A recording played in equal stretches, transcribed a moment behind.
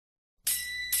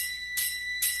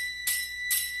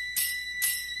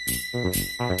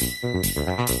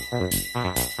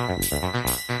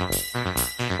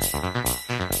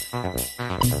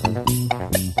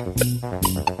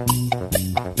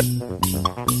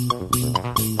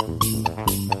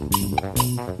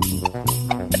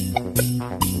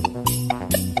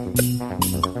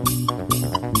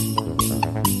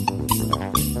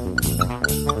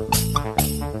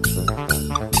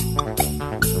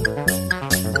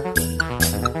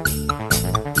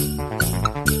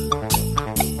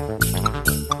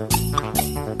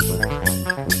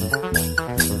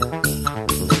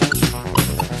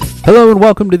Hello and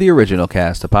welcome to The Original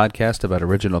Cast, a podcast about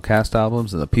original cast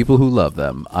albums and the people who love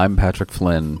them. I'm Patrick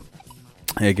Flynn.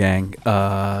 Hey gang,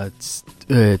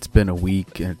 it's been a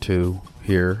week or two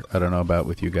here. I don't know about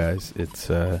with you guys. It's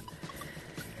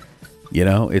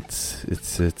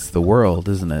it's the world,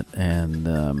 isn't it?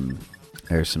 And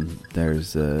there's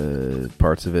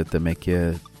parts of it that make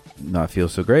you not feel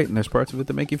so great, and there's parts of it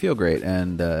that make you feel great.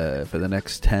 And for the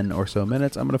next 10 or so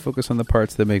minutes, I'm going to focus on the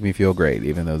parts that make me feel great,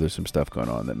 even though there's some stuff going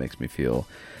on that makes me feel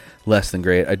less than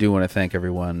great. I do want to thank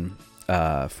everyone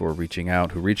for reaching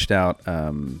out, who reached out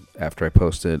after I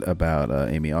posted about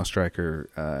Amy Ostreicher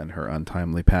and her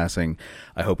untimely passing.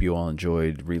 I hope you all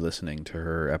enjoyed re-listening to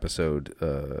her episode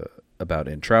about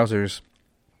In Trousers.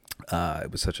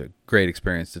 It was such a great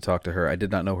experience to talk to her. I did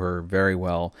not know her very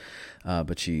well,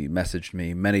 but she messaged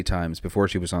me many times before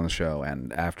she was on the show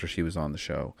and after she was on the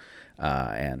show.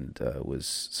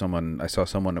 Was someone, I saw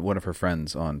someone, one of her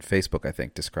friends on Facebook, I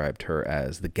think, described her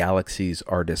as the galaxy's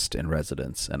artist in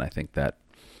residence. And I think that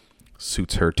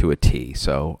suits her to a T.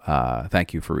 So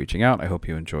thank you for reaching out. I hope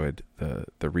you enjoyed the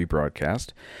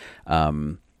rebroadcast.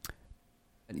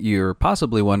 You're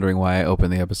possibly wondering why I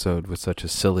opened the episode with such a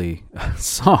silly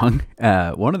song.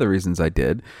 One of the reasons I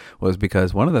did was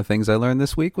because one of the things I learned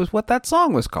this week was what that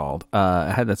song was called.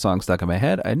 I had that song stuck in my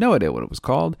head. I had no idea what it was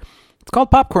called. It's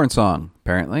called Popcorn Song,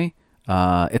 apparently.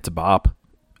 It's a bop.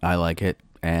 I like it.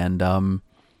 And,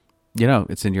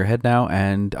 it's in your head now.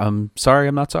 And I'm sorry,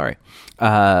 I'm not sorry.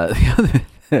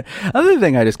 The other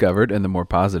thing I discovered in the more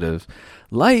positive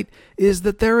light is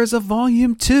that there is a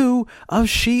volume 2 of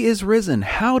She Is Risen.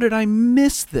 How did I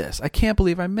miss this? I can't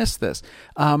believe I missed this.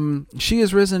 She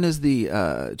Is Risen is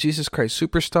the Jesus Christ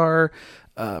Superstar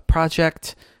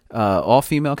project,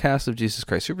 all-female cast of Jesus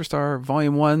Christ Superstar.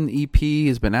 Volume 1 EP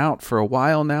has been out for a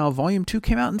while now. Volume 2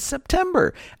 came out in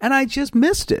September, and I just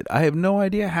missed it. I have no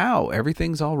idea how.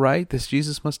 Everything's all right. This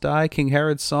Jesus Must Die, King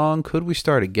Herod's song, Could We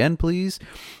Start Again, Please?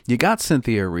 You got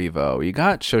Cynthia Erivo. You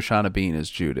got Shoshana Bean as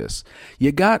Judas.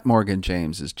 You got Morgan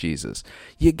James as Jesus.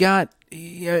 You got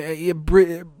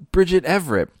Bridget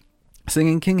Everett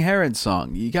singing King Herod's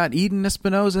song. You got Eden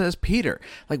Espinosa as Peter.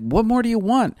 Like, what more do you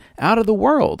want out of the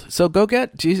world? So go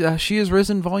get She Is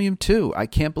Risen Volume 2. I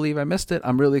can't believe I missed it.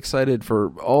 I'm really excited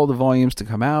for all the volumes to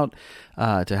come out,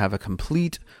 to have a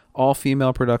complete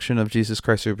all-female production of Jesus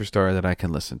Christ Superstar that I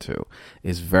can listen to.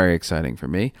 Is very exciting for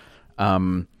me.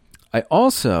 I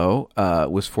also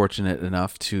was fortunate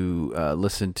enough to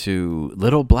listen to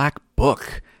Little Black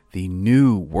Book, the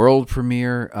new world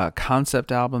premiere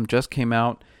concept album. Just came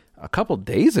out a couple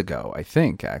days ago, I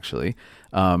think, actually,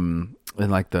 in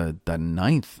like the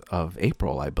 9th of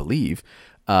April, I believe,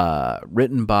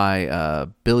 written by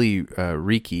Billy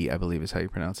Ricci, I believe is how you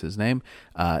pronounce his name.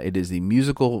 It is the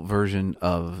musical version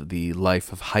of the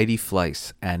life of Heidi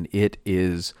Fleiss, and it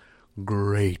is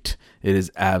great. It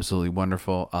is absolutely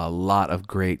wonderful. A lot of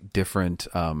great different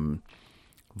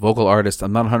vocal artists.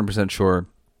 I'm not 100% sure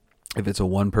if it's a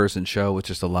one-person show with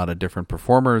just a lot of different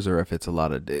performers, or if it's a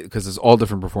lot of, because it's all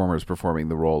different performers performing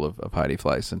the role of Heidi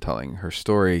Fleiss and telling her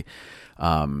story.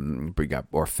 You got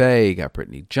Orfeh, you got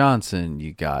Brittany Johnson,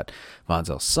 you got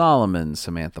Vonzell Solomon,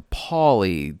 Samantha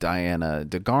Pauly, Diana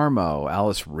DeGarmo,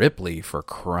 Alice Ripley, for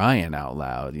crying out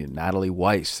loud, Natalie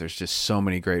Weiss. There's just so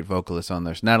many great vocalists on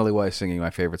there. There's Natalie Weiss singing my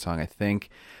favorite song, I think.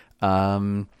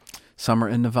 Summer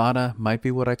in Nevada might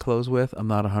be what I close with. I'm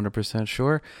not 100%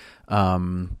 sure.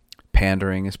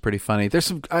 Pandering is pretty funny. There's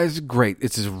some it's great.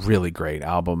 It's a really great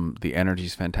album. The energy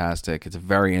is fantastic. It's a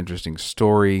very interesting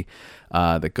story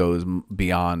that goes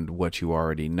beyond what you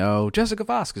already know. Jessica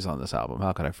Vosk is on this album.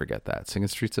 How could I forget that? Singing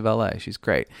Streets of LA. She's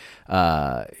great.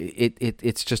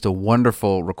 It's just a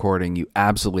wonderful recording. You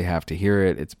absolutely have to hear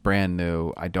it. It's brand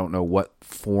new. I don't know what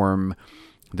form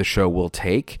the show will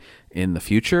take in the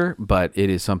future, but it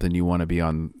is something you want to be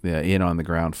on the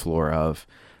ground floor of.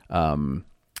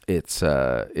 It's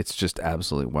just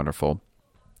absolutely wonderful.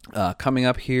 Coming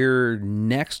up here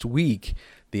next week,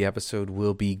 the episode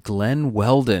will be Glenn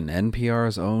Weldon,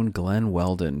 NPR's own Glenn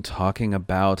Weldon, talking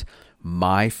about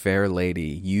My Fair Lady.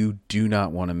 You do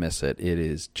not want to miss it. It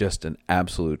is just an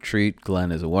absolute treat.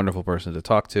 Glenn is a wonderful person to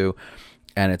talk to,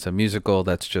 and it's a musical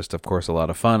that's just, of course, a lot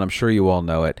of fun. I'm sure you all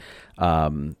know it.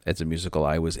 It's a musical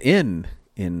I was in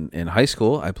high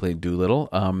school. I played Doolittle.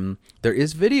 There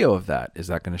is video of that. Is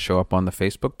that going to show up on the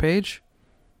Facebook page?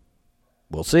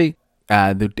 We'll see.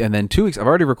 And then 2 weeks, I've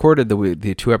already recorded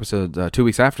the 2 episodes 2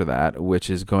 weeks after that, which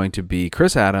is going to be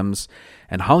Chris Adams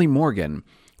and Holly Morgan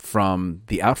from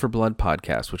the Out for Blood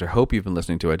podcast, which I hope you've been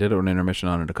listening to. I did an intermission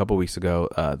on it a couple weeks ago,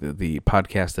 the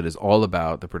podcast that is all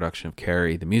about the production of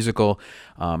Carrie, the musical,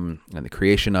 and the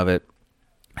creation of it,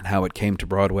 and how it came to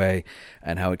Broadway,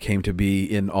 and how it came to be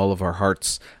in all of our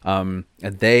hearts. And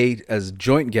they, as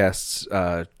joint guests,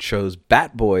 chose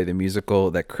Bat Boy, the musical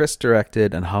that Chris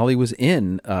directed and Holly was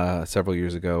in several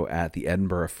years ago at the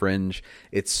Edinburgh Fringe.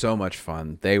 It's so much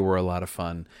fun. They were a lot of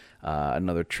fun.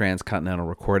 Another transcontinental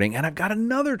recording, and I've got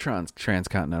another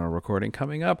transcontinental recording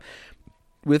coming up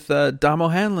with Dom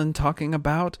O'Hanlon talking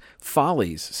about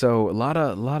Follies. So a lot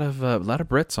of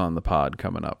Brits on the pod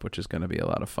coming up, which is going to be a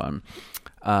lot of fun.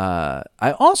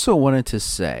 I also wanted to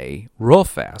say real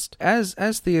fast, as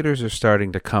theaters are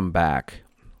starting to come back,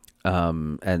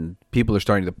 and people are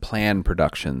starting to plan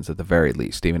productions at the very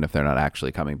least, even if they're not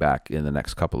actually coming back in the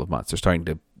next couple of months. They're starting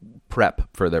to prep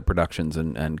for their productions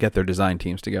and get their design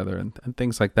teams together and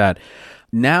things like that.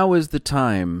 Now is the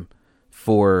time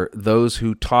for those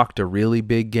who talked a really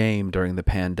big game during the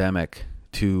pandemic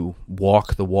to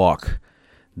walk the walk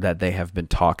that they have been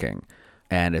talking.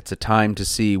 And it's a time to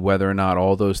see whether or not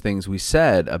all those things we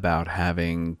said about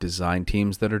having design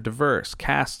teams that are diverse,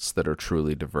 casts that are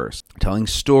truly diverse, telling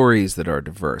stories that are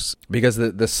diverse. Because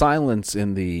the silence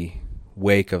in the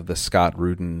wake of the Scott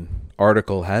Rudin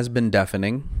article has been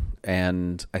deafening.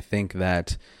 And I think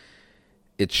that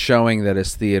it's showing that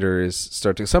as theater is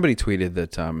starting. Somebody tweeted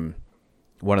that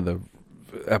one of the,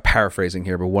 paraphrasing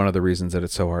here, but one of the reasons that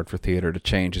it's so hard for theater to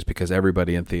change is because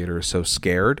everybody in theater is so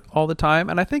scared all the time.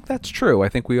 And I think that's true. I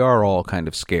think we are all kind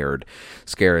of scared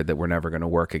that we're never going to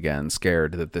work again,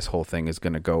 scared that this whole thing is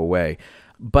going to go away.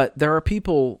 But there are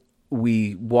people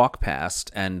we walk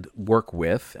past and work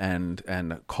with and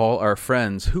call our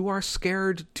friends who are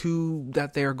scared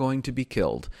that they are going to be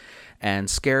killed, and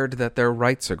scared that their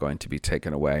rights are going to be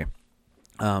taken away,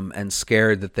 and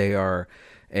scared that they are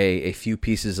a few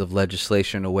pieces of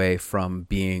legislation away from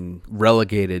being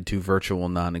relegated to virtual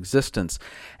non-existence.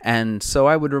 And so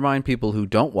I would remind people who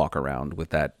don't walk around with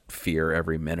that fear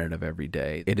every minute of every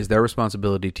day, it is their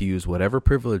responsibility to use whatever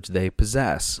privilege they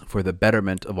possess for the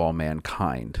betterment of all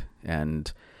mankind.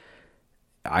 And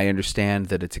I understand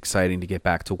that it's exciting to get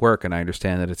back to work, and I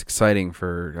understand that it's exciting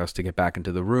for us to get back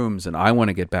into the rooms, and I want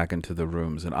to get back into the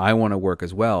rooms, and I want to work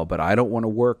as well, but I don't want to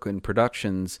work in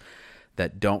productions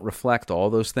that don't reflect all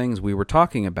those things we were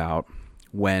talking about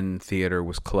when theater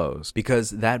was closed,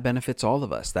 because that benefits all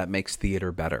of us. That makes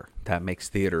theater better. That makes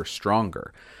theater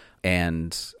stronger.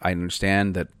 And I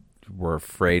understand that we're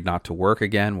afraid not to work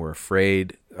again. We're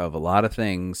afraid of a lot of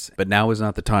things, but now is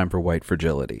not the time for white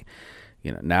fragility.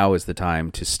 Now is the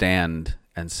time to stand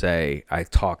and say, I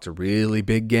talked a really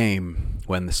big game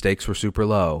when the stakes were super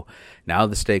low. Now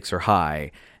the stakes are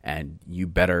high, and you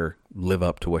better live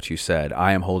up to what you said.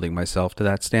 I am holding myself to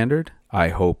that standard. I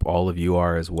hope all of you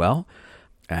are as well.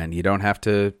 And you don't have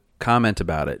to comment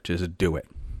about it. Just do it.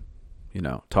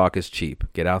 Talk is cheap.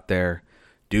 Get out there,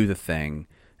 do the thing,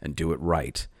 and do it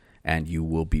right. And you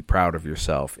will be proud of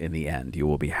yourself in the end. You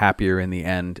will be happier in the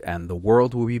end, and the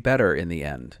world will be better in the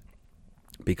end,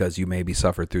 because you maybe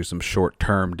suffered through some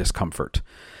short-term discomfort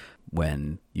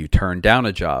when you turned down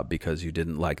a job because you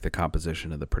didn't like the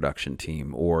composition of the production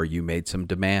team, or you made some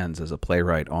demands as a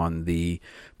playwright on the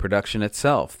production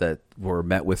itself that were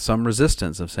met with some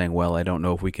resistance of saying, well, I don't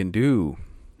know if we can do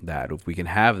that, if we can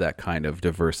have that kind of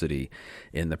diversity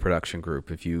in the production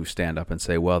group. If you stand up and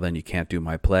say, well, then you can't do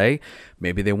my play,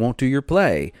 maybe they won't do your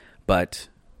play, but,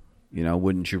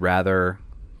 wouldn't you rather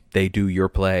they do your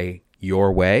play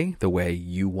your way, the way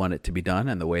you want it to be done,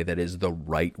 and the way that is the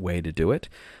right way to do it?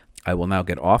 I will now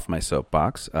get off my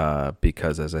soapbox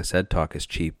because, as I said, talk is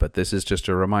cheap. But this is just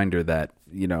a reminder that,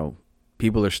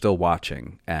 people are still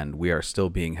watching, and we are still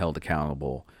being held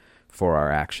accountable for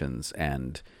our actions.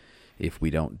 And if we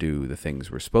don't do the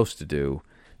things we're supposed to do,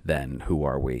 then who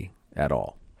are we at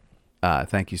all?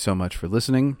 Thank you so much for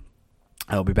listening.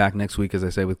 I'll be back next week, as I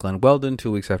say, with Glenn Weldon.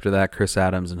 2 weeks after that, Chris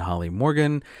Adams and Holly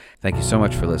Morgan. Thank you so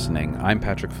much for listening. I'm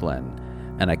Patrick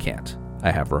Flynn, and I can't.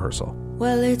 I have rehearsal.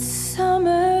 Well, it's summer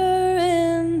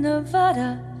in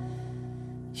Nevada.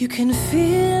 You can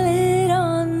feel it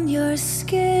on your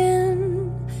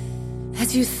skin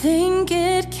as you think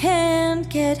it can't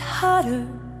get hotter.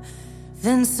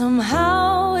 then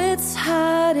somehow it's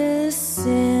had a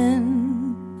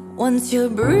sin. Once your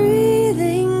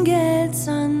breathing gets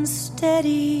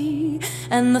unsteady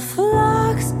and the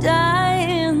flocks die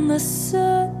in the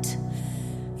soot,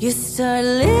 you start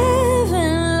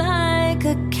living like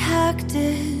a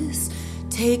cactus,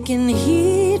 taking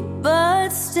heat but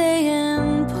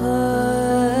staying put,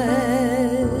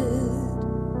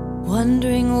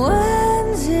 wondering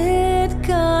when's it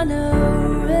gonna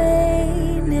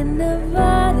rain in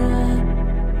Nevada.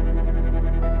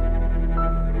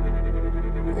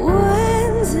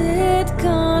 When's it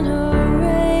gonna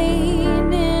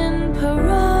rain in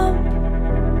Pahrump?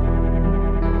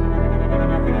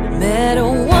 Met a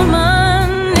woman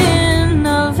in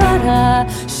Nevada.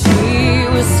 She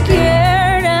was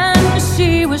scared and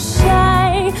she was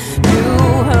shy.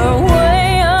 Knew her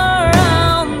way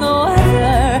around the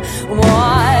weather.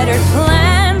 Watered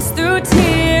plants through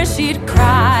tears she'd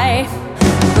cry.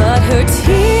 But her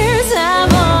tears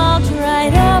have all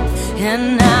dried up,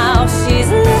 and now she's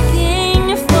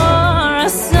looking for a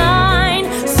sign,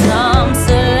 some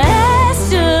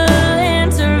celestial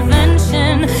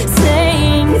intervention,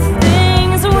 saying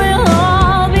things will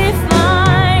all be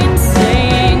fine,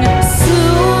 saying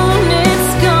soon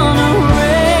it's gonna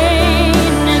rain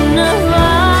in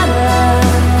Nevada.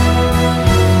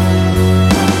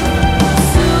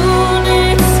 Soon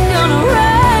it's gonna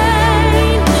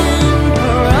rain in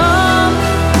Pahrump.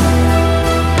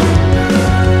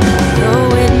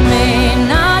 Though it may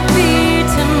not be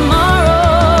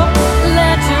tomorrow,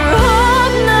 let your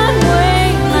hope not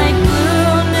wait like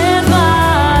blue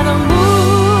Nevada moon.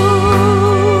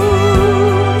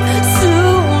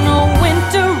 Soon a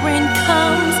winter rain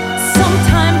comes,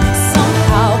 sometime,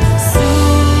 somehow, soon.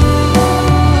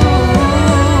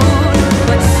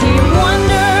 But she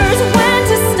wonders when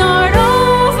to start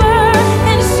over,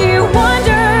 and she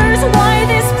wonders why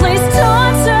this place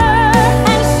taunts her,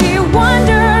 and she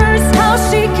wonders how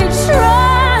she could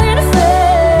try and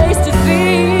face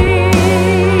defeat,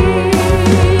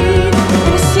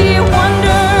 and she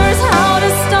wonders how to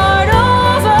start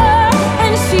over,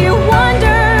 and she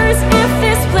wonders if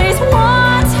this place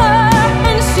wants her,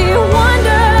 and she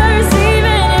wonders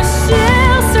even if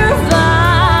she'll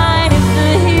survive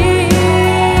the heat,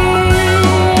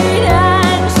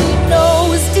 and she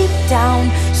knows deep down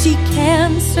she can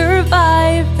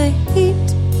survive the heat.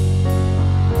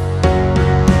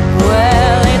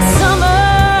 Well, it's summer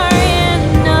in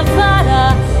Nevada,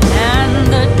 and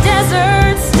the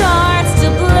desert starts to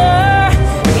blur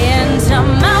into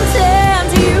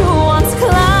mountains you once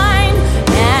climbed,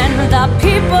 and the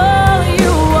people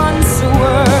you once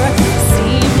were.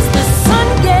 Seems the sun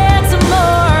gets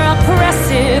more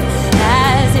oppressive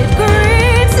as it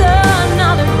greets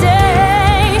another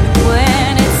day.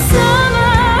 When it's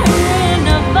summer in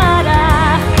Nevada,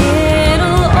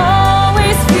 it'll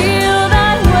always feel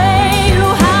that way. You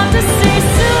have to say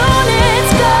soon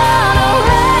it's gonna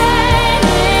rain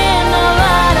in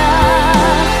Nevada.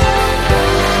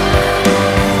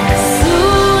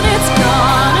 Soon it's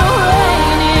gonna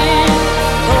rain in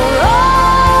Pahrump.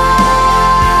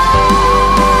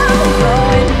 Though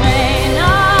it may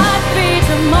not be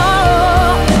tomorrow,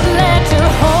 let your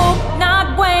hope not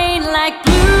wane like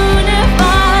blue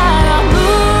Nevada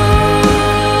moon.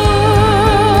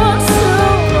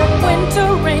 Soon a winter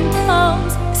rain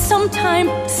comes, sometime,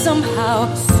 somehow,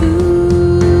 soon.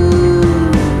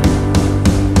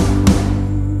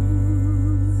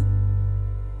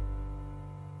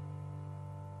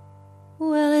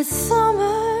 Well, it's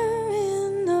summer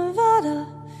in Nevada,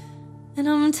 and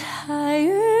I'm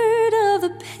tired of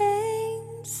the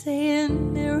pain,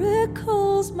 saying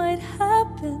miracles might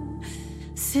happen,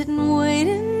 sitting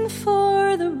waiting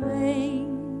for the rain.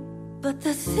 But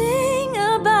the thing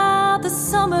about the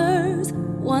summers,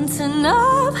 once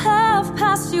enough have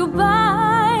passed you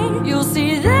by, you'll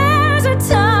see there's a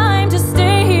time